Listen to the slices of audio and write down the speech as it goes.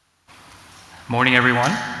Morning,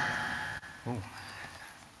 everyone. Oh,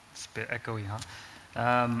 it's a bit echoey, huh?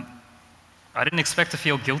 I didn't expect to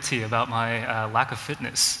feel guilty about my lack of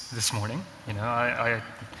fitness this morning. I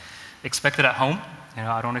expect it at home.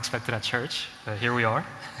 I don't expect it at church, but here we are.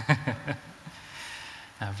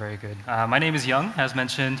 Very good. My name is Young, as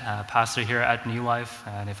mentioned, pastor here at New Life.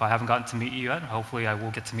 And if I haven't gotten to meet you yet, hopefully I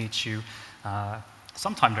will get to meet you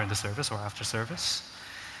sometime during the service or after service.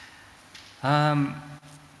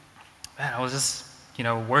 Man, I was just,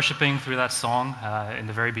 worshiping through that song in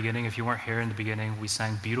the very beginning. If you weren't here in the beginning, we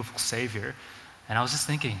sang Beautiful Savior. And I was just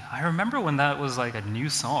thinking, I remember when that was like a new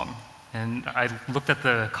song. And I looked at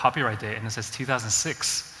the copyright date and it says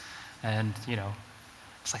 2006. And,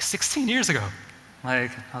 it's like 16 years ago.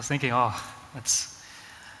 Like, I was thinking, I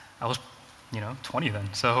was, 20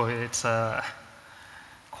 then. So it's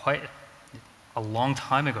quite a long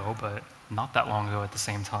time ago, but not that long ago at the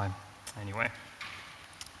same time. Anyway.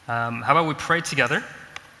 How about we pray together?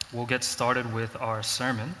 We'll get started with our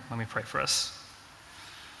sermon. Let me pray for us.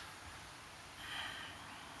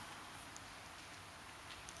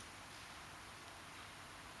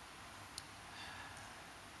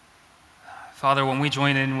 Father, when we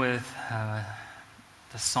join in with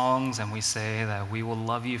the songs and we say that we will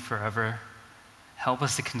love you forever, help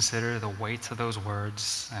us to consider the weight of those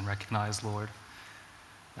words and recognize, Lord,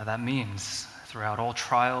 that means throughout all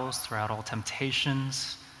trials, throughout all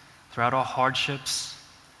temptations, throughout all hardships,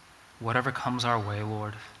 whatever comes our way,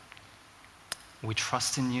 Lord, we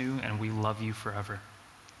trust in you and we love you forever.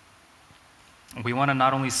 We want to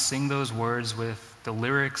not only sing those words with the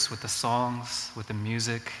lyrics, with the songs, with the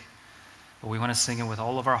music, but we want to sing it with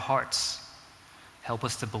all of our hearts. Help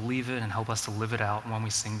us to believe it and help us to live it out when we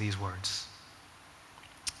sing these words.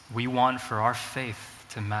 We want for our faith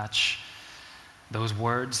to match those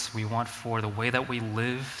words. We want for the way that we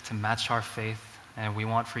live to match our faith. And we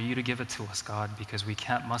want for you to give it to us, God, because we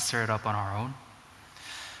can't muster it up on our own.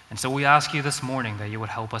 And so we ask you this morning that you would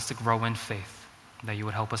help us to grow in faith, that you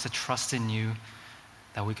would help us to trust in you,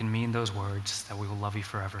 that we can mean those words, that we will love you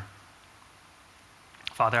forever.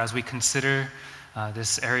 Father, as we consider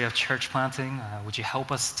this area of church planting, would you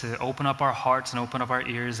help us to open up our hearts and open up our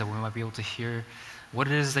ears that we might be able to hear what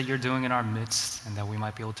it is that you're doing in our midst and that we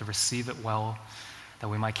might be able to receive it well, that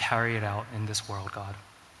we might carry it out in this world, God.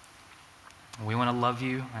 We want to love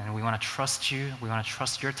you and we want to trust you. We want to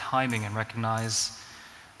trust your timing and recognize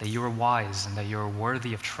that you are wise and that you are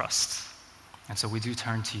worthy of trust. And so we do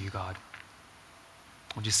turn to you, God.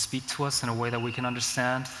 Would you speak to us in a way that we can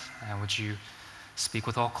understand? And would you speak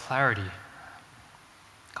with all clarity?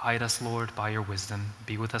 Guide us, Lord, by your wisdom.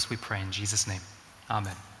 Be with us, we pray, in Jesus' name.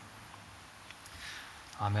 Amen.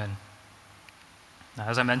 Amen. Now,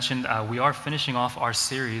 as I mentioned, we are finishing off our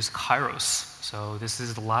series, Kairos. So this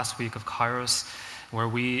is the last week of Kairos, where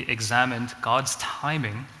we examined God's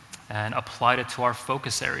timing and applied it to our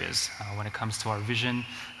focus areas when it comes to our vision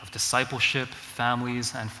of discipleship,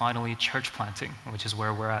 families, and finally church planting, which is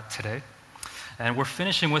where we're at today. And we're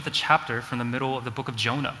finishing with a chapter from the middle of the book of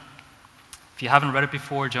Jonah. If you haven't read it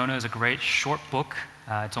before, Jonah is a great short book.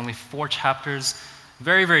 It's only 4 chapters.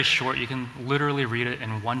 Very, very short. You can literally read it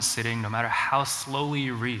in one sitting, no matter how slowly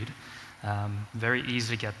you read. Very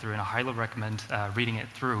easy to get through, and I highly recommend reading it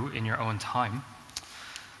through in your own time.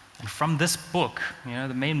 And from this book,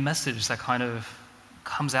 the main message that kind of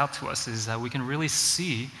comes out to us is that we can really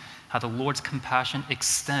see how the Lord's compassion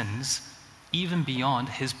extends even beyond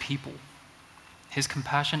his people. His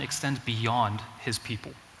compassion extends beyond his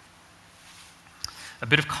people. A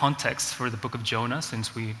bit of context for the book of Jonah,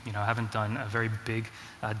 since we haven't done a very big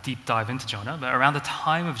deep dive into Jonah. But around the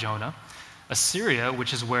time of Jonah, Assyria,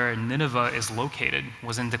 which is where Nineveh is located,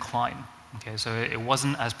 was in decline. Okay, so it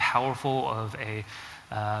wasn't as powerful of a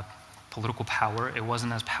political power. It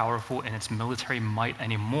wasn't as powerful in its military might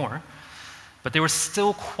anymore. But they were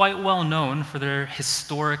still quite well known for their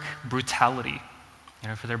historic brutality.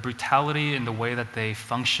 For their brutality in the way that they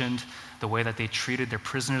functioned, the way that they treated their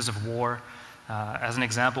prisoners of war. As an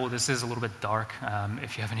example, this is a little bit dark.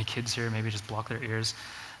 If you have any kids here, maybe just block their ears.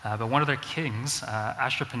 But one of their kings,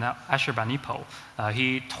 Ashurbanipal,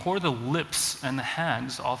 he tore the lips and the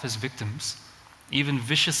hands off his victims, even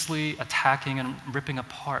viciously attacking and ripping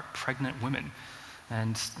apart pregnant women.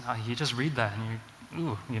 And you just read that and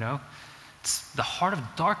it's the heart of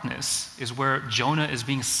darkness is where Jonah is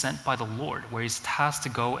being sent by the Lord, where he's tasked to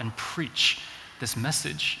go and preach this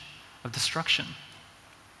message of destruction.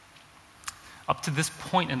 Up to this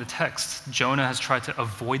point in the text, Jonah has tried to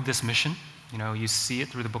avoid this mission. You see it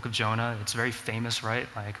through the book of Jonah. It's very famous, right?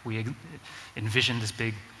 Like we envision this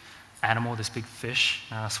big animal, this big fish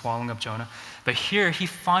swallowing up Jonah. But here, he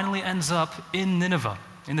finally ends up in Nineveh,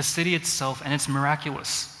 in the city itself, and it's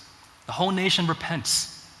miraculous. The whole nation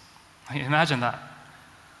repents. Imagine that.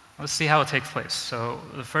 Let's see how it takes place. So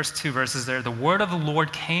the first 2 verses there, the word of the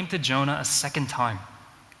Lord came to Jonah a second time.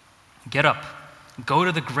 Get up, go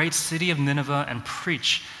to the great city of Nineveh and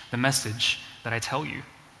preach the message that I tell you.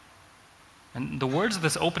 And the words of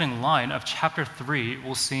this opening line of chapter 3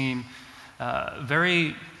 will seem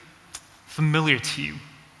very familiar to you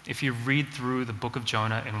if you read through the book of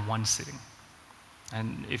Jonah in one sitting.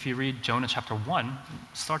 And if you read Jonah chapter 1,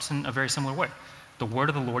 it starts in a very similar way. The word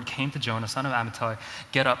of the Lord came to Jonah, son of Amittai,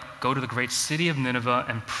 get up, go to the great city of Nineveh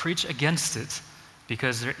and preach against it,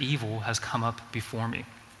 because their evil has come up before me.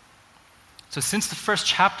 So since the first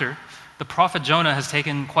chapter, the prophet Jonah has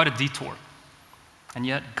taken quite a detour. And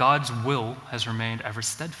yet God's will has remained ever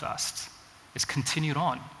steadfast. It's continued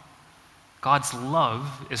on. God's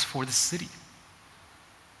love is for the city,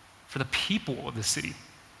 for the people of the city.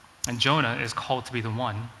 And Jonah is called to be the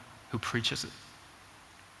one who preaches it.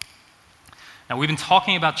 Now, we've been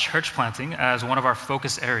talking about church planting as one of our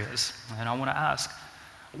focus areas. And I want to ask,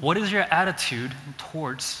 what is your attitude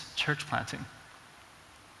towards church planting?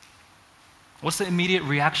 What's the immediate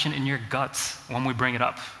reaction in your guts when we bring it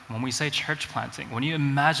up? When we say church planting, when you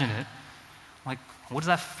imagine it, like, what is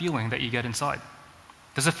that feeling that you get inside?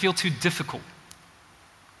 Does it feel too difficult?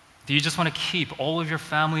 Do you just want to keep all of your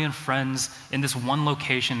family and friends in this one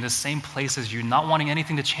location, this same place as you, not wanting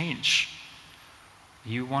anything to change?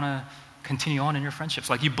 You want to continue on in your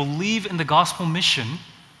friendships. Like, you believe in the gospel mission,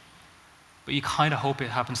 but you kind of hope it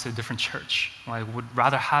happens to a different church. Like, would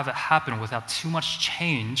rather have it happen without too much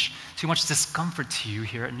change, too much discomfort to you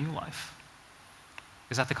here at New Life.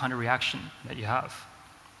 Is that the kind of reaction that you have?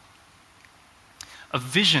 A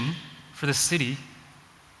vision for the city,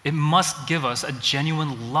 it must give us a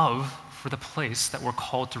genuine love for the place that we're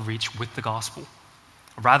called to reach with the gospel,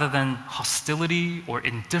 rather than hostility or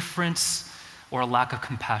indifference or a lack of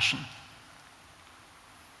compassion.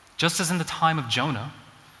 Just as in the time of Jonah,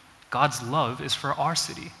 God's love is for our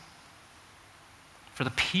city, for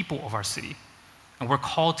the people of our city, and we're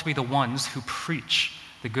called to be the ones who preach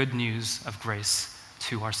the good news of grace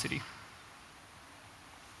to our city.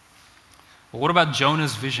 But what about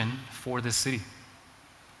Jonah's vision for this city?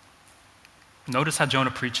 Notice how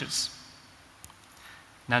Jonah preaches.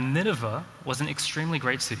 Now, Nineveh was an extremely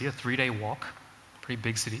great city, a 3-day walk, pretty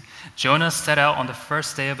big city. Jonah set out on the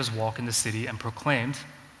first day of his walk in the city and proclaimed,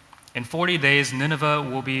 in 40 days, Nineveh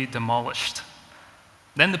will be demolished.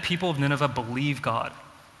 Then the people of Nineveh believed God.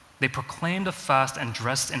 They proclaimed a fast and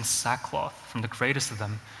dressed in sackcloth, from the greatest of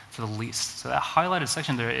them to the least. So that highlighted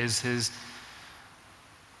section there is his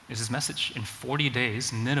message. In 40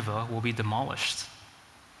 days, Nineveh will be demolished.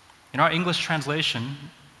 In our English translation,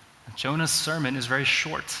 Jonah's sermon is very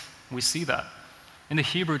short. We see that. In the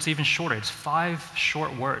Hebrew, it's even shorter. It's 5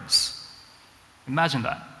 short words. Imagine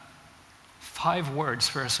that. 5 words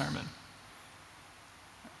for a sermon.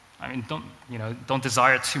 I mean, don't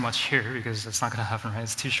desire too much here, because it's not going to happen, right?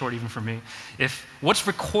 It's too short even for me. If what's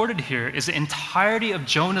recorded here is the entirety of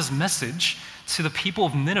Jonah's message to the people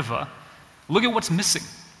of Nineveh, look at what's missing.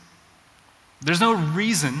 There's no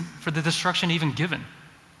reason for the destruction even given.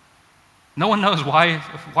 No one knows why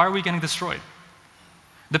are we getting destroyed.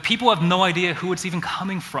 The people have no idea who it's even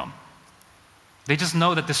coming from. They just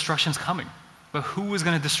know that destruction's coming, but who is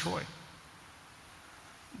going to destroy?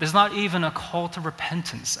 There's not even a call to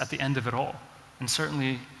repentance at the end of it all, and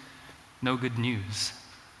certainly no good news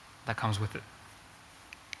that comes with it.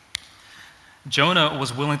 Jonah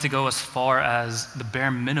was willing to go as far as the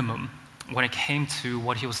bare minimum when it came to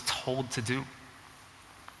what he was told to do.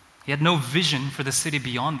 He had no vision for the city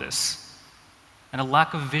beyond this, and a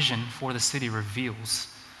lack of vision for the city reveals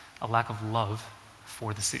a lack of love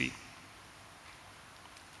for the city.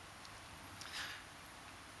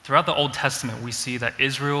 Throughout the Old Testament, we see that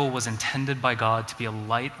Israel was intended by God to be a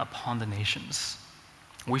light upon the nations.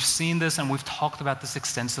 We've seen this and we've talked about this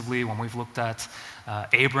extensively when we've looked at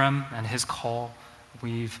Abram and his call.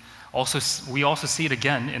 We also see it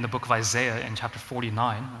again in the book of Isaiah in chapter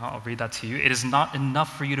 49. I'll read that to you. It is not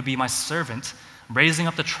enough for you to be my servant, raising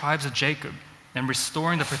up the tribes of Jacob and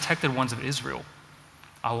restoring the protected ones of Israel.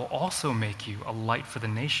 I will also make you a light for the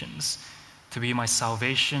nations, to be my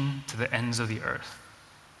salvation to the ends of the earth.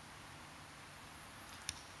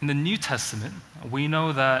 In the New Testament, we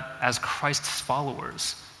know that as Christ's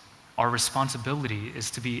followers, our responsibility is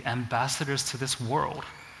to be ambassadors to this world,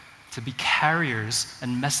 to be carriers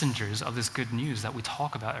and messengers of this good news that we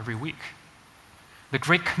talk about every week. The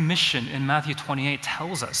Great Commission in Matthew 28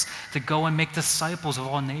 tells us to go and make disciples of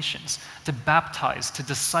all nations, to baptize, to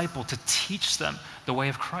disciple, to teach them the way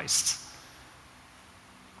of Christ.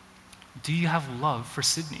 Do you have love for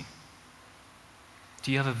Sydney?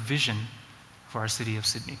 Do you have a vision for our city of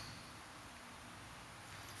Sydney?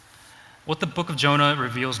 What the book of Jonah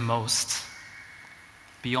reveals most,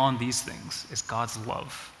 beyond these things, is God's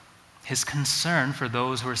love, his concern for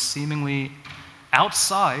those who are seemingly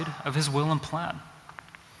outside of his will and plan.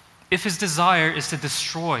 If his desire is to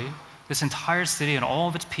destroy this entire city and all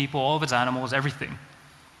of its people, all of its animals, everything,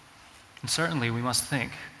 and certainly we must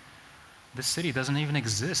think, this city doesn't even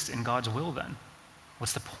exist in God's will then.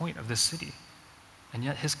 What's the point of this city? And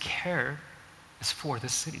yet his care is for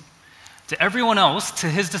this city. To everyone else, to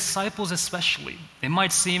his disciples especially, it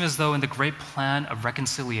might seem as though in the great plan of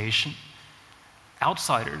reconciliation,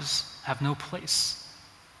 outsiders have no place.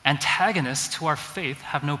 Antagonists to our faith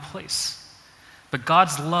have no place. But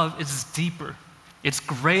God's love is deeper. It's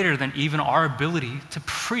greater than even our ability to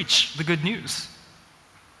preach the good news.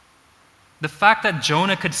 The fact that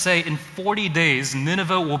Jonah could say in 40 days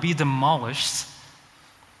Nineveh will be demolished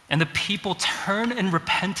and the people turn in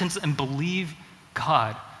repentance and believe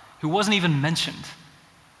God, who wasn't even mentioned.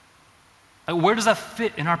 Where does that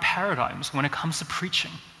fit in our paradigms when it comes to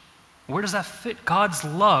preaching? Where does that fit? God's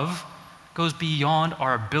love goes beyond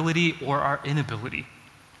our ability or our inability.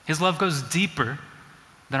 His love goes deeper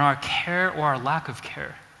than our care or our lack of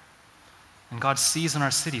care. And God sees in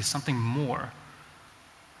our city something more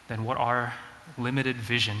than what our limited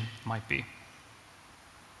vision might be.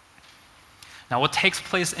 Now, what takes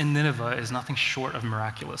place in Nineveh is nothing short of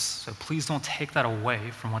miraculous, so please don't take that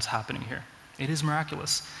away from what's happening here. It is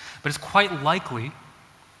miraculous, but it's quite likely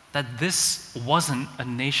that this wasn't a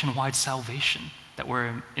nationwide salvation that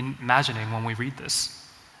we're imagining when we read this.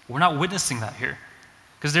 We're not witnessing that here,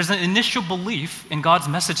 because there's an initial belief in God's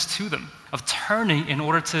message to them of turning in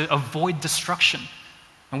order to avoid destruction,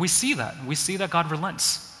 and we see that. We see that God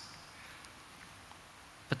relents.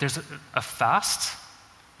 But there's a fast.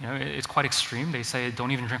 It's quite extreme. They say,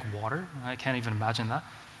 don't even drink water. I can't even imagine that.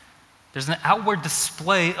 There's an outward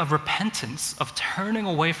display of repentance, of turning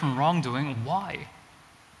away from wrongdoing. Why?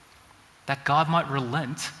 That God might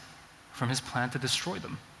relent from his plan to destroy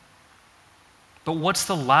them. But what's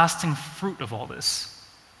the lasting fruit of all this?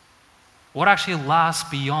 What actually lasts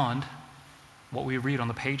beyond what we read on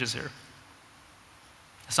the pages here?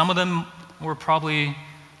 Some of them were probably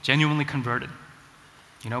genuinely converted.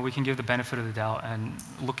 We can give the benefit of the doubt and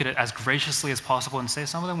look at it as graciously as possible and say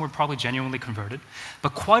some of them were probably genuinely converted,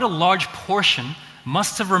 but quite a large portion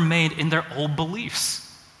must have remained in their old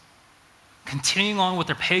beliefs, continuing on with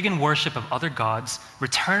their pagan worship of other gods,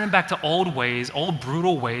 returning back to old ways, old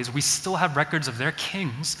brutal ways. We still have records of their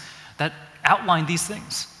kings that outline these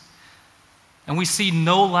things. And we see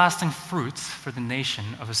no lasting fruit for the nation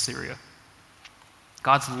of Assyria.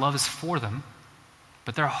 God's love is for them,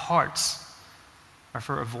 but their hearts are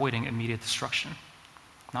for avoiding immediate destruction,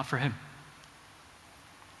 not for him.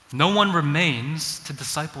 No one remains to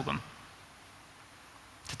disciple them,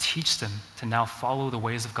 to teach them to now follow the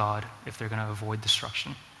ways of God if they're going to avoid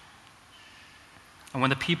destruction. And when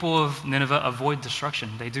the people of Nineveh avoid destruction,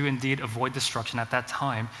 they do indeed avoid destruction at that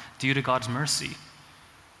time due to God's mercy.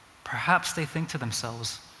 Perhaps they think to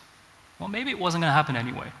themselves, well, maybe it wasn't going to happen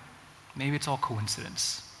anyway. Maybe it's all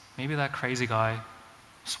coincidence. Maybe that crazy guy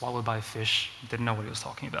swallowed by a fish, didn't know what he was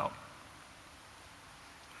talking about.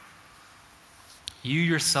 You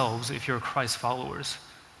yourselves, if you're Christ followers,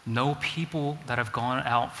 know people that have gone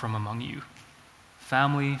out from among you.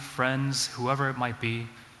 Family, friends, whoever it might be,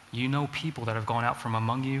 you know people that have gone out from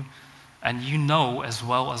among you, and you know as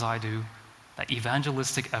well as I do that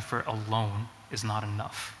evangelistic effort alone is not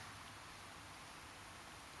enough.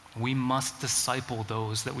 We must disciple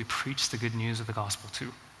those that we preach the good news of the gospel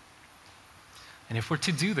to. And if we're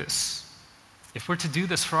to do this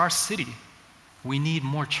for our city, we need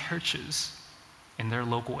more churches in their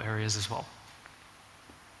local areas as well.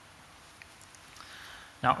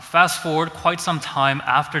 Now, fast forward quite some time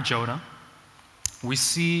after Jonah, we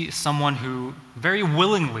see someone who very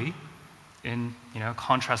willingly, in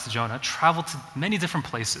contrast to Jonah, traveled to many different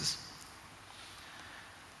places.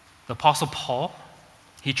 The Apostle Paul,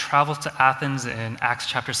 he travels to Athens in Acts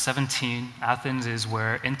chapter 17. Athens is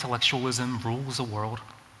where intellectualism rules the world.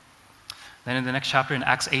 Then in the next chapter, in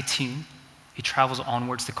Acts 18, he travels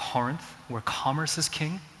onwards to Corinth, where commerce is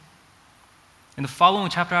king. In the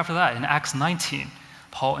following chapter after that, in Acts 19,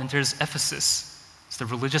 Paul enters Ephesus. It's the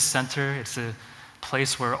religious center. It's the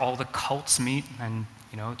place where all the cults meet and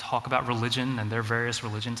talk about religion and their various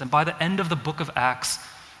religions. And by the end of the book of Acts,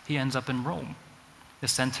 he ends up in Rome, the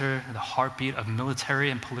center, the heartbeat of military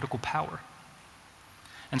and political power.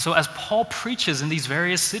 And so as Paul preaches in these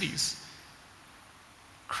various cities,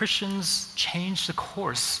 Christians change the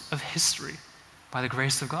course of history by the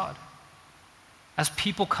grace of God. as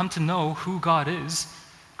people come to know who God is,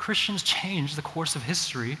 Christians change the course of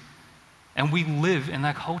history, and we live in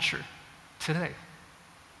that culture today.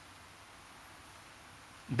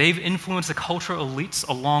 They've influenced the cultural elites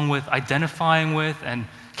along with identifying with and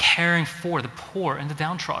caring for the poor and the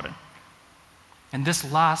downtrodden. And this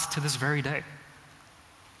lasts to this very day.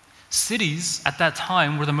 Cities at that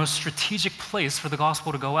time were the most strategic place for the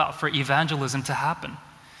gospel to go out, for evangelism to happen,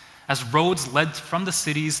 as roads led from the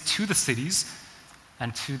cities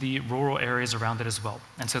and to the rural areas around it as well.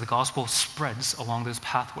 And so the gospel spreads along those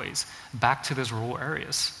pathways back to those rural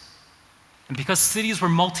areas. And because cities were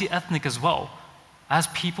multi-ethnic as well, as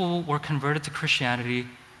people were converted to Christianity,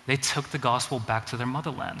 they took the gospel back to their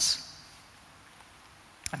motherlands.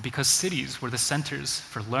 And because cities were the centers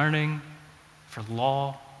for learning, for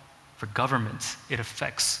law, for government, it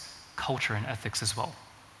affects culture and ethics as well.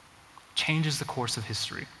 Changes the course of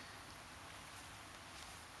history.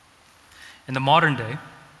 In the modern day,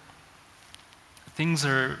 things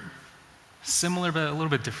are similar but a little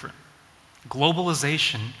bit different.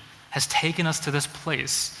 Globalization has taken us to this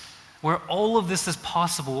place where all of this is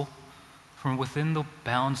possible from within the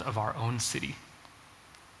bounds of our own city.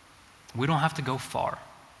 We don't have to go far.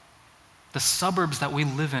 The suburbs that we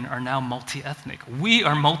live in are now multi-ethnic. We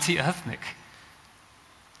are multi-ethnic.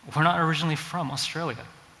 We're not originally from Australia.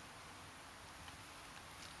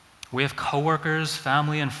 We have coworkers,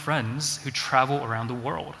 family, and friends who travel around the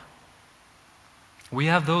world. We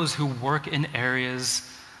have those who work in areas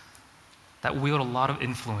that wield a lot of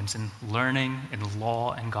influence in learning, in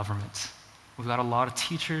law, and government. We've got a lot of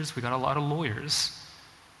teachers, we've got a lot of lawyers.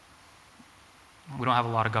 We don't have a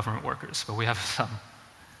lot of government workers, but we have some.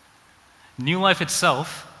 New Life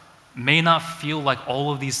itself may not feel like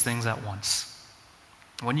all of these things at once.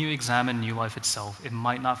 When you examine New Life itself, it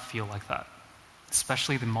might not feel like that,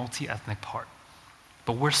 especially the multi-ethnic part.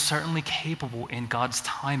 But we're certainly capable in God's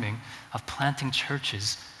timing of planting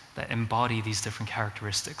churches that embody these different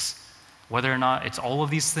characteristics, whether or not it's all of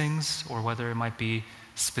these things or whether it might be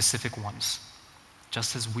specific ones,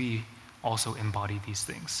 just as we also embody these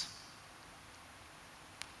things.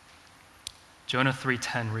 Jonah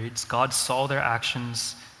 3:10 reads, God saw their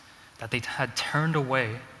actions, that they had turned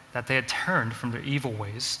from their evil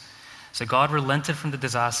ways. So God relented from the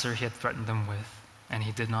disaster he had threatened them with, and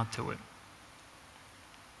he did not do it.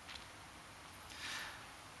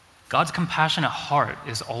 God's compassionate heart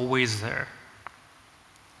is always there.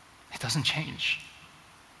 It doesn't change.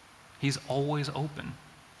 He's always open.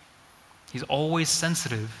 He's always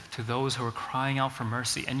sensitive to those who are crying out for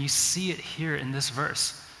mercy. And you see it here in this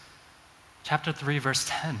verse. Chapter 3, verse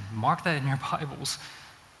 10. Mark that in your Bibles.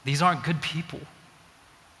 These aren't good people.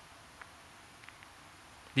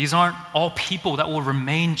 These aren't all people that will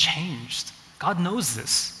remain changed. God knows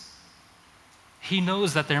this. He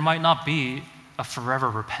knows that there might not be a forever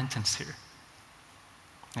repentance here.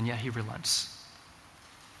 And yet he relents.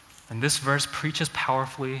 And this verse preaches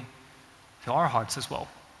powerfully to our hearts as well,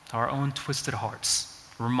 to our own twisted hearts,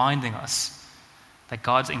 reminding us that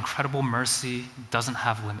God's incredible mercy doesn't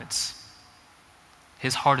have limits.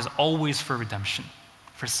 His heart is always for redemption,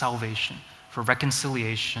 for salvation, for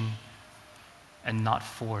reconciliation, and not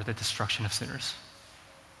for the destruction of sinners.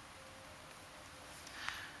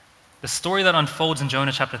 The story that unfolds in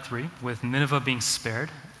Jonah chapter 3, with Nineveh being spared,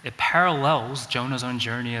 it parallels Jonah's own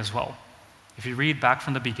journey as well. If you read back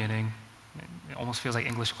from the beginning, it almost feels like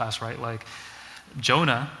English class, right? Like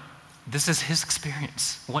Jonah, this is his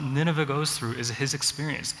experience. What Nineveh goes through is his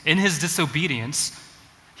experience. In his disobedience,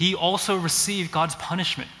 he also received God's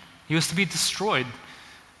punishment. He was to be destroyed.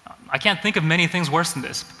 I can't think of many things worse than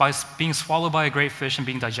this, by being swallowed by a great fish and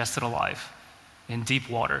being digested alive in deep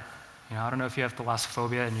water. I don't know if you have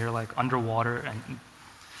thalassophobia and you're like underwater. And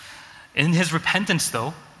in his repentance,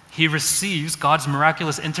 though, he receives God's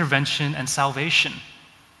miraculous intervention and salvation,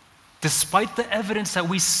 despite the evidence that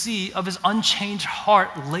we see of his unchanged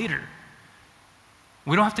heart later.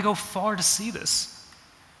 We don't have to go far to see this.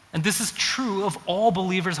 And this is true of all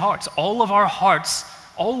believers' hearts, all of our hearts,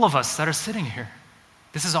 all of us that are sitting here.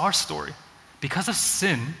 This is our story. Because of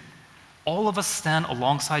sin, all of us stand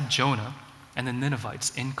alongside Jonah and the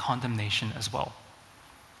Ninevites in condemnation as well.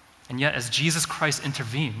 And yet, as Jesus Christ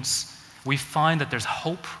intervenes, we find that there's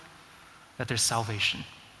hope, that there's salvation.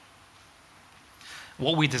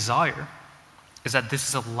 What we desire is that this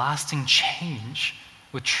is a lasting change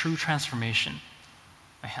with true transformation.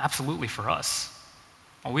 Absolutely for us.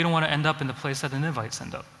 We don't want to end up in the place that the Ninevites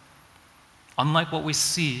end up. Unlike what we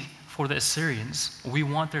see for the Assyrians, we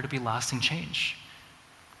want there to be lasting change.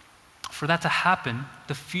 For that to happen,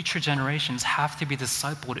 the future generations have to be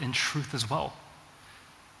discipled in truth as well.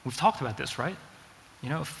 We've talked about this, right?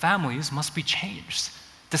 Families must be changed.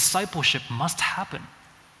 Discipleship must happen.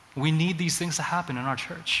 We need these things to happen in our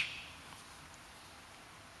church.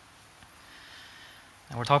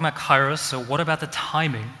 And we're talking about Kairos, so what about the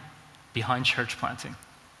timing behind church planting?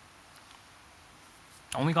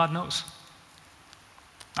 Only God knows.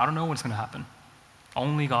 I don't know when it's going to happen.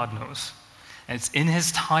 Only God knows. And it's in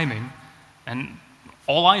His timing, and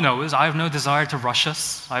all I know is I have no desire to rush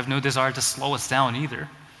us. I have no desire to slow us down either.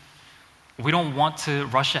 We don't want to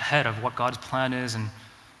rush ahead of what God's plan is, and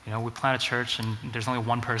we plant a church and there's only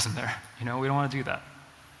one person there. We don't want to do that.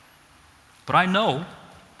 But I know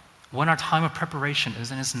when our time of preparation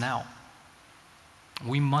is, and it's now.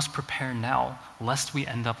 We must prepare now, lest we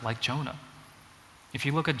end up like Jonah. If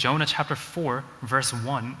you look at Jonah chapter 4, verse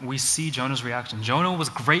 1, we see Jonah's reaction. Jonah was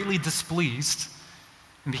greatly displeased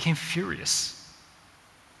and became furious.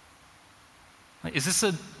 Is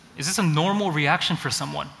this a normal reaction for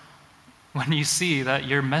someone? When you see that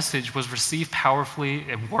your message was received powerfully,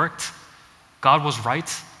 it worked, God was right,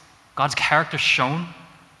 God's character shown.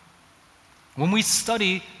 When we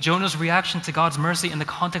study Jonah's reaction to God's mercy in the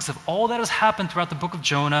context of all that has happened throughout the book of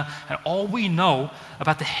Jonah and all we know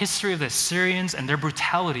about the history of the Assyrians and their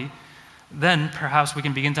brutality, then perhaps we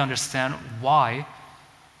can begin to understand why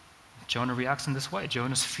Jonah reacts in this way.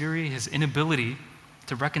 Jonah's fury, his inability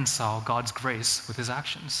to reconcile God's grace with his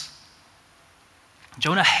actions.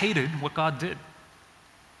 Jonah hated what God did.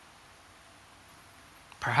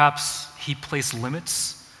 Perhaps he placed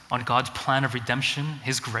limits on God's plan of redemption,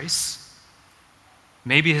 His grace.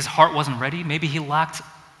 Maybe his heart wasn't ready. Maybe he lacked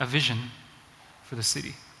a vision for the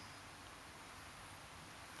city.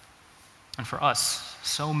 And for us,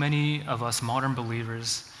 so many of us modern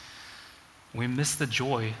believers, we miss the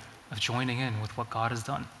joy of joining in with what God has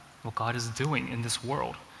done, what God is doing in this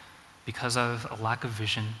world because of a lack of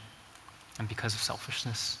vision and because of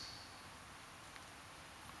selfishness.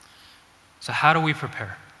 So how do we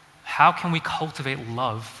prepare? How can we cultivate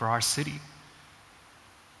love for our city?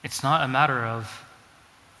 It's not a matter of,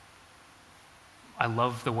 I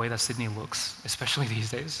love the way that Sydney looks, especially these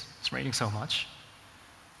days. It's raining so much.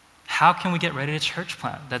 How can we get ready to church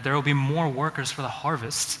plant? That there will be more workers for the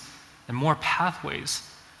harvest and more pathways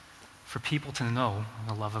for people to know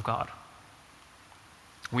the love of God.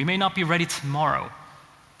 We may not be ready tomorrow,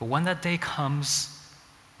 but when that day comes,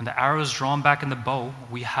 when the arrow is drawn back in the bow,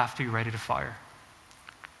 we have to be ready to fire.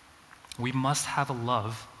 We must have a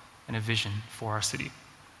love and a vision for our city.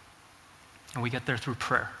 And we get there through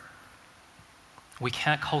prayer. We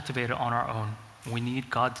can't cultivate it on our own. We need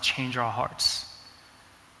God to change our hearts.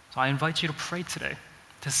 So I invite you to pray today,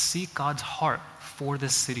 to seek God's heart for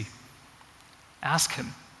this city. Ask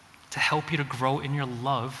Him to help you to grow in your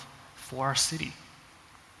love for our city.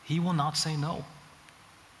 He will not say no.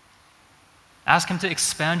 Ask Him to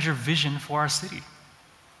expand your vision for our city.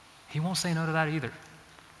 He won't say no to that either.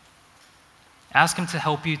 Ask Him to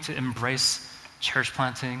help you to embrace church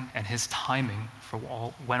planting and His timing for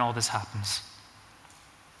when all this happens.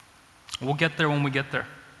 We'll get there when we get there.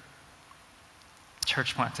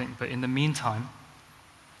 Church planting. But in the meantime,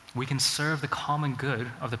 we can serve the common good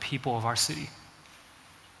of the people of our city.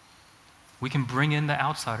 We can bring in the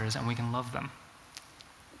outsiders and we can love them.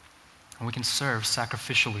 And we can serve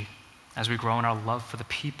sacrificially as we grow in our love for the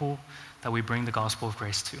people that we bring the gospel of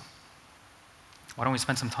grace to. Why don't we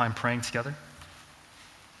spend some time praying together?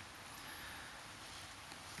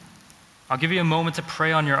 I'll give you a moment to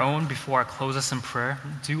pray on your own before I close us in prayer.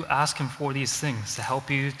 Do ask Him for these things to help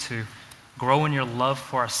you to grow in your love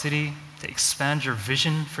for our city, to expand your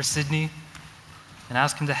vision for Sydney, and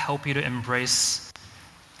ask Him to help you to embrace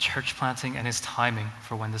church planting and His timing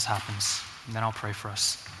for when this happens. And then I'll pray for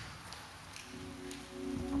us.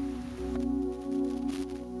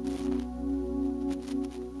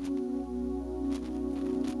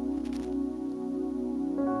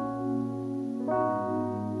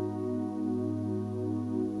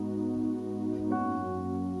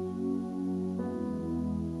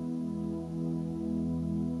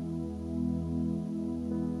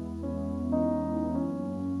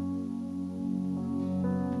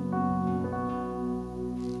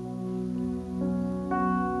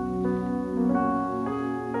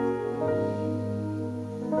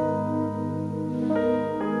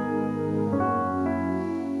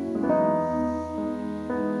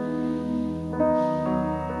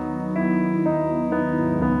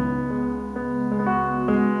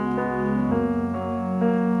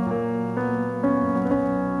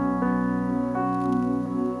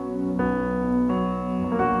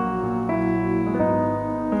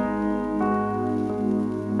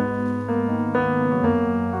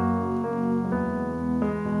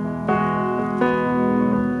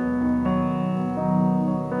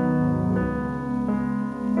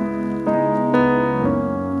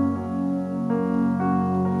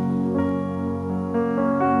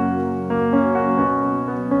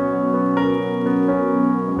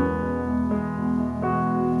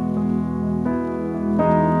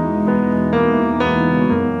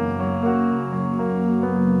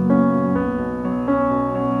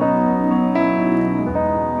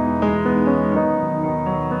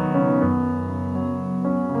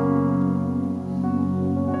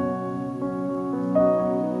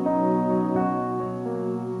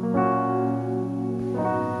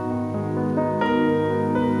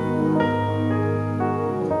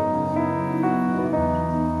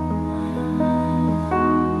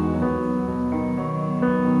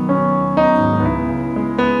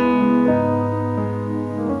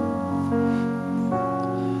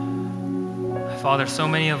 Father, so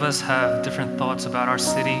many of us have different thoughts about our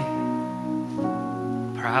city.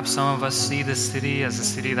 Perhaps some of us see this city as a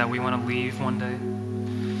city that we want to leave one day.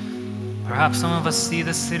 Perhaps some of us see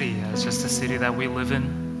this city as just a city that we live in.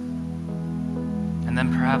 And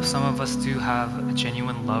then perhaps some of us do have a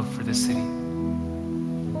genuine love for this city.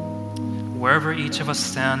 Wherever each of us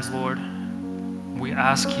stands, Lord, we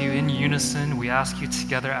ask you in unison, we ask you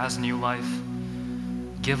together as New Life,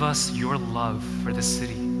 give us your love for this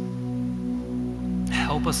city.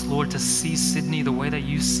 Help us, Lord, to see Sydney the way that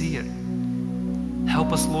you see it.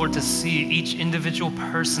 Help us, Lord, to see each individual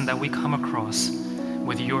person that we come across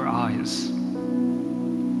with your eyes.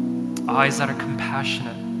 Eyes that are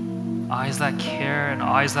compassionate, eyes that care, and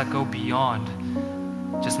eyes that go beyond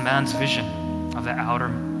just man's vision of the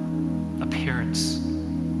outer appearance.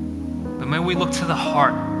 But may we look to the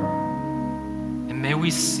heart, and may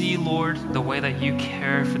we see, Lord, the way that you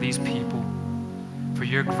care for these people, for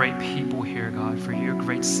your great people here, God, for your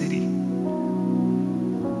great city.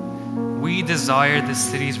 We desire this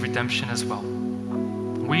city's redemption as well.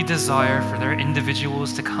 We desire for their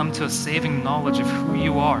individuals to come to a saving knowledge of who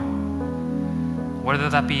you are, whether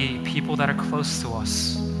that be people that are close to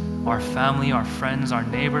us, our family, our friends, our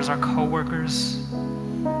neighbors, our co-workers,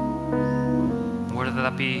 whether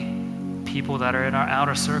that be people that are in our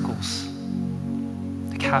outer circles,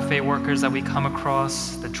 the cafe workers that we come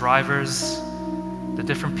across, the drivers, the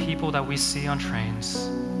different people that we see on trains,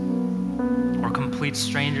 or complete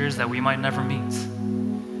strangers that we might never meet.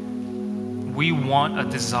 We want a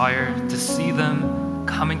desire to see them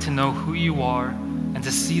coming to know who you are and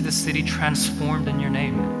to see the city transformed in your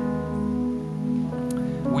name.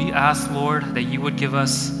 We ask, Lord, that you would give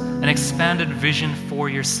us an expanded vision for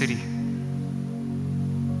your city.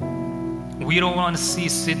 We don't want to see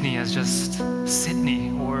Sydney as just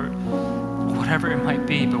Sydney or whatever it might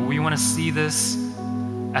be, but we want to see this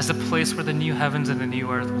as a place where the new heavens and the new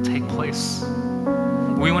earth will take place.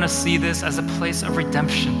 We want to see this as a place of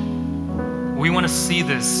redemption. We want to see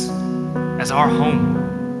this as our home,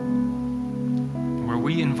 where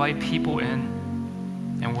we invite people in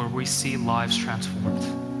and where we see lives transformed.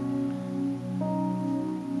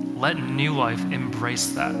 Let New Life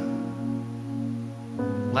embrace that.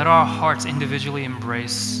 Let our hearts individually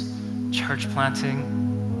embrace church planting.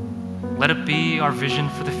 Let it be our vision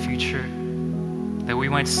for the future, that we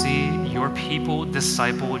might see your people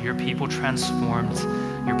discipled, your people transformed,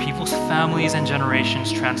 your people's families and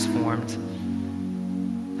generations transformed,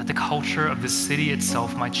 that the culture of the city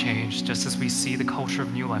itself might change, just as we see the culture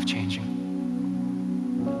of New Life changing.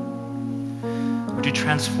 Would you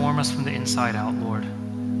transform us from the inside out, Lord?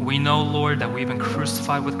 We know, Lord, that we've been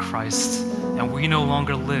crucified with Christ, and we no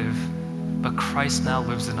longer live, but Christ now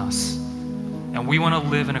lives in us. And we want to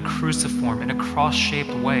live in a cruciform, in a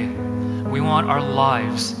cross-shaped way. We want our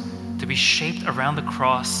lives to be shaped around the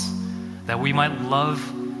cross, that we might love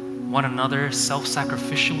one another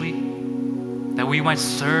self-sacrificially, that we might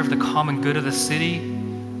serve the common good of the city,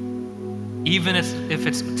 even if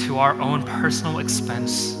it's to our own personal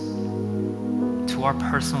expense, to our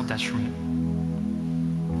personal detriment.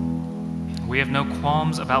 We have no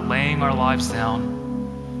qualms about laying our lives down,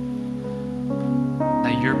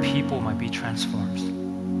 that your people might be transformed.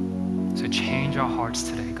 So change our hearts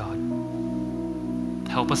today, God.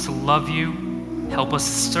 Help us to love you, help us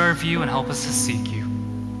to serve you, and help us to seek you.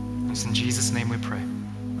 It's in Jesus' name we pray.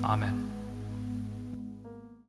 Amen.